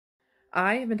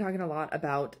I have been talking a lot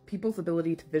about people's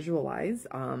ability to visualize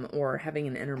or having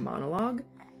an inner monologue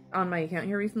on my account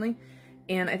here recently,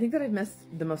 and I think that I've missed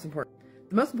the most important.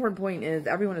 The most important point is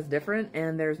everyone is different,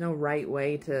 and there's no right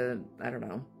way to, I don't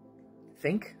know,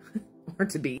 think or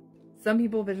to be. Some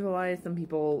people visualize, some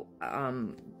people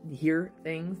hear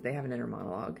things, they have an inner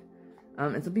monologue.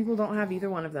 And some people don't have either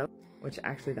one of those, which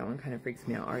actually that one kind of freaks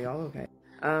me out. Are y'all okay?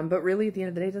 But really, at the end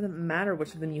of the day, it doesn't matter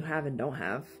which of them you have and don't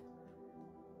have.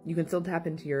 You can still tap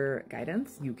into your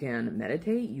guidance. You can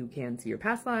meditate. You can see your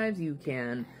past lives. You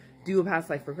can do a past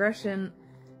life regression.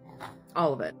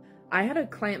 All of it. I had a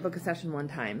client book a session one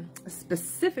time,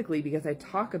 specifically because I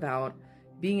talk about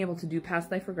being able to do past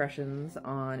life regressions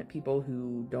on people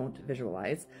who don't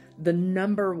visualize. The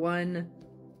number one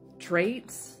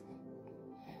trait,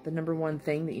 the number one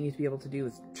thing that you need to be able to do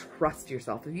is trust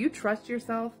yourself. If you trust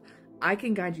yourself, I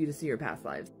can guide you to see your past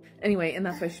lives. Anyway, and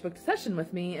that's why she booked a session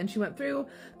with me, and she went through,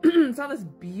 saw this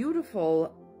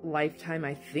beautiful lifetime.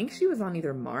 I think she was on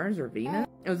either Mars or Venus.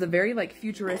 It was a very like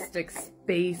futuristic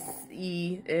space-y-ish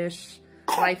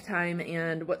lifetime,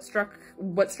 and what struck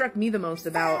me the most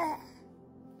about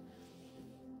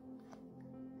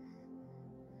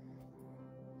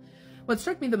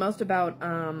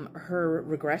her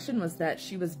regression was that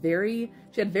she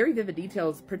had very vivid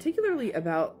details, particularly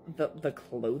about the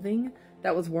clothing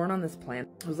that was worn on this planet.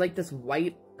 It was like this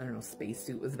white, I don't know,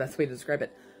 spacesuit was the best way to describe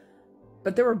it.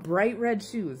 But there were bright red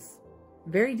shoes.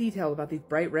 Very detailed about these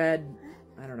bright red,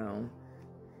 I don't know,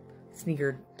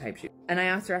 sneaker type shoes. And I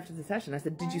asked her after the session, I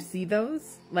said, did you see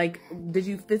those? Like, did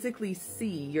you physically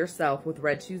see yourself with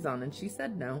red shoes on? And she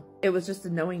said no. It was just a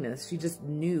knowingness. She just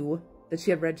knew that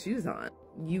she had red shoes on.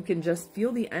 You can just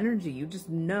feel the energy. You just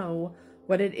know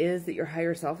what it is that your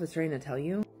higher self is trying to tell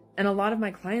you. And a lot of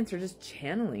my clients are just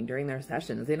channeling during their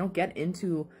sessions. They don't get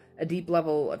into a deep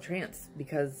level of trance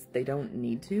because they don't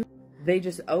need to. They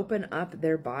just open up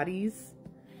their bodies.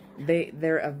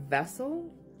 They're a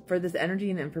vessel for this energy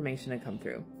and information to come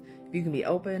through. If you can be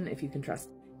open, if you can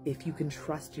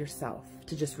trust yourself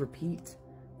to just repeat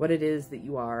what it is that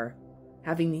you are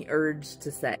having the urge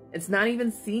to say. It's not even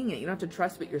seeing it. You don't have to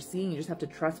trust what you're seeing. You just have to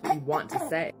trust what you want to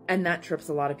say. And that trips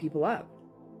a lot of people up.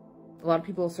 A lot of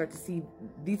people start to see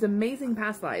these amazing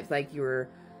past lives. Like you were,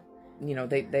 you know,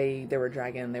 they were a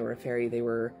dragon, they were a fairy, they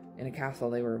were in a castle,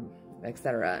 they were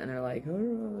etc. And they're like,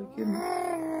 oh,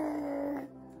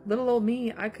 little old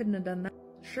me, I couldn't have done that.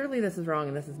 Surely this is wrong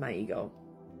and this is my ego.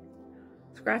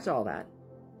 Scratch all that.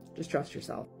 Just trust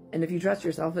yourself. And if you trust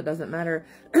yourself, it doesn't matter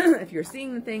if you're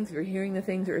seeing the things, if you're hearing the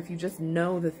things, or if you just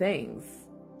know the things.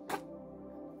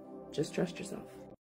 Just trust yourself.